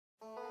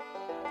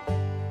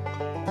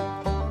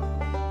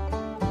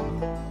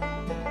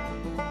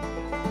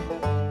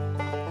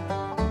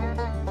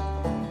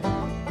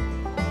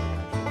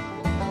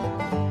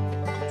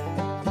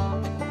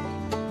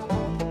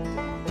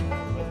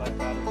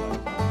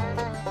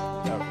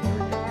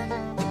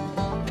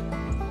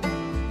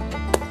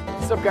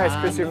What's up,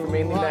 guys? Chris here from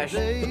Mainly Mesh.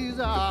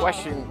 The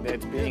question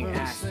that's being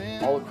asked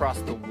all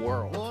across the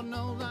world,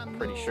 I'm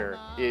pretty sure,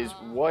 is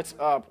what's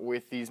up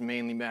with these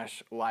Mainly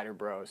Mesh lighter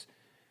bros?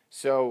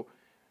 So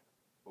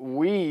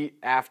we,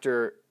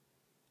 after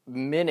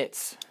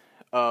minutes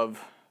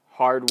of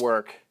hard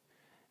work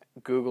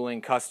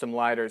Googling custom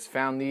lighters,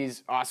 found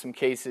these awesome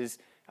cases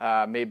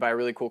made by a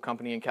really cool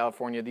company in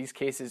California. These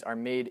cases are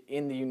made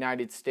in the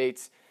United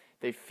States.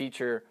 They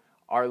feature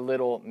our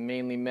little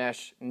Mainly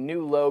Mesh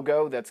new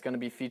logo that's going to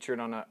be featured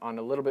on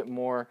a little bit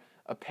more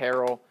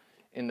apparel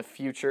in the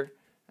future.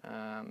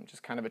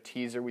 Just kind of a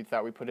teaser. We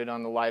thought we'd put it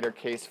on the lighter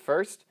case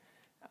first.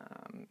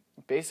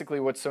 Basically,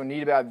 what's so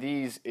neat about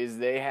these is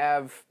they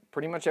have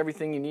pretty much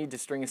everything you need to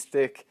string a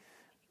stick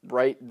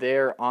right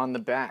there on the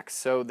back.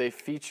 So they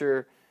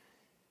feature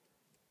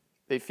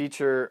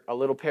a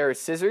little pair of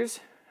scissors.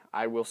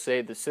 I will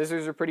say the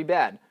scissors are pretty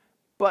bad,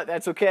 but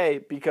that's okay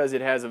because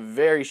it has a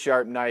very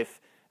sharp knife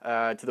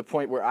to the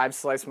point where I've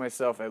sliced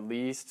myself at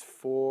least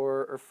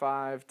 4 or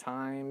 5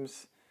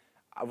 times.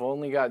 I've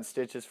only got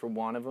stitches for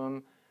one of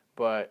them,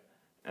 but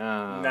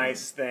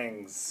nice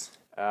things.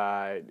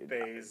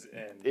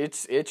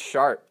 It's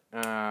sharp,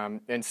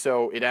 and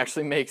so it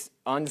actually makes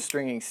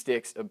unstringing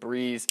sticks a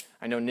breeze.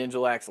 I know Ninja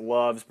Lax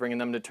loves bringing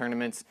them to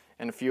tournaments,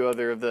 and a few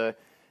other of the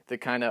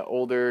kind of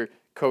older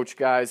coach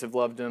guys have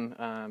loved them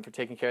for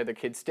taking care of their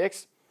kids'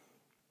 sticks.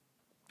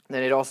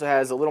 Then it also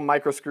has a little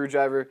micro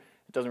screwdriver.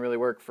 It doesn't really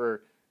work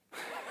for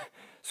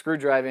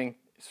screwdriving,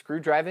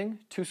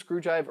 to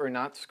screwdrive or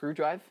not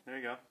screwdrive. There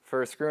you go.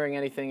 For screwing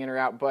anything in or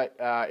out, but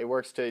it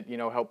works to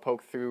help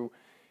poke through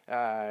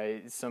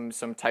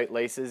some tight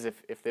laces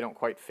if they don't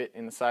quite fit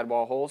in the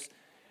sidewall holes.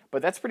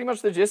 But that's pretty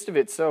much the gist of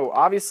it. So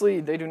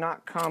obviously they do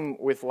not come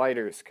with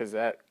lighters because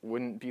that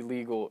wouldn't be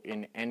legal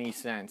in any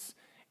sense.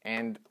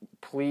 And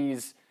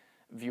please,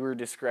 viewer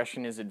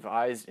discretion is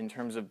advised in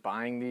terms of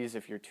buying these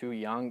if you're too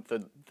young.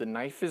 The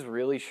knife is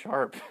really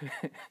sharp.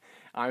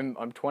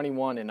 I'm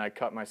 21 and I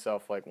cut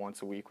myself like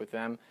once a week with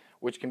them,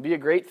 which can be a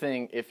great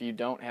thing if you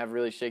don't have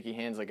really shaky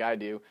hands like I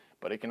do,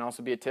 but it can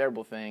also be a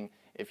terrible thing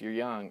if you're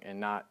young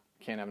and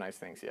can't have nice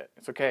things yet.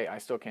 It's okay, I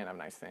still can't have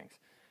nice things.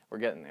 We're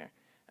getting there.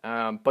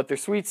 But they're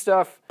sweet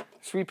stuff,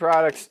 sweet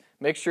products.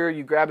 Make sure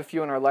you grab a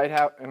few on our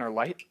lighthouse.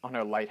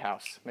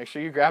 Make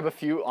sure you grab a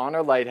few on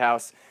our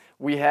lighthouse.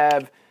 We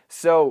started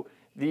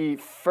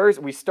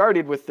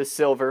with the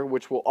silver,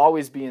 which will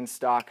always be in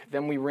stock.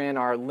 Then we ran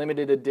our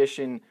limited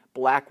edition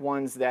black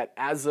ones that,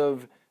 as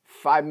of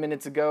 5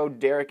 minutes ago,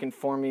 Derek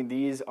informed me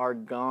these are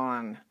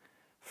gone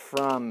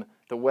from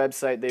the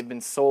website. They've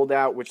been sold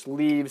out, which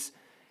leaves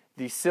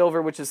the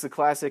silver, which is the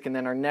classic, and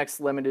then our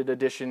next limited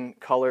edition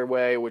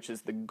colorway, which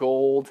is the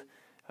gold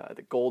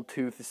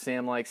tooth, as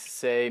Sam likes to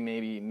say,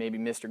 maybe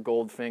Mr.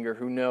 Goldfinger,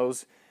 who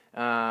knows.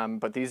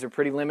 But these are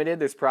pretty limited.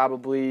 There's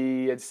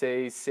probably, I'd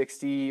say,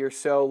 60 or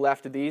so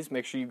left of these.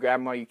 Make sure you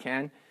grab them while you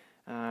can,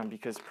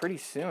 because pretty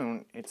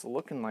soon it's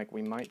looking like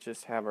we might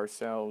just have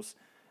ourselves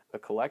a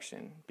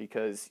collection,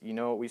 because you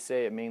know what we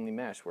say at Mainly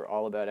Mesh, we're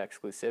all about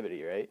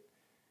exclusivity, right?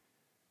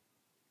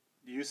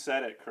 You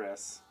said it,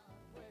 Chris.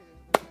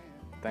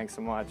 Thanks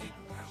so much.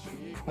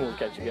 We'll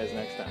catch you guys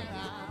next time.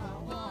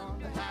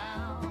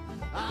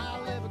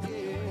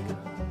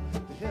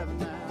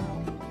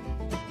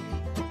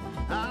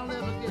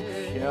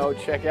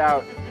 Check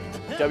out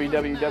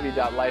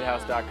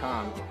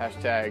www.lighthouse.com,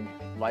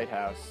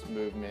 #Lighthouse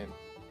Movement.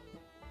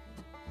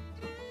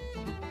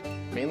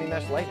 Mainly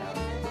Mesh Lighthouse.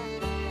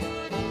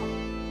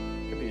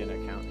 Could be an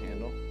account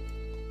handle.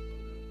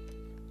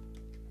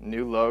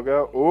 New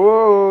logo.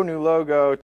 Ooh, new logo.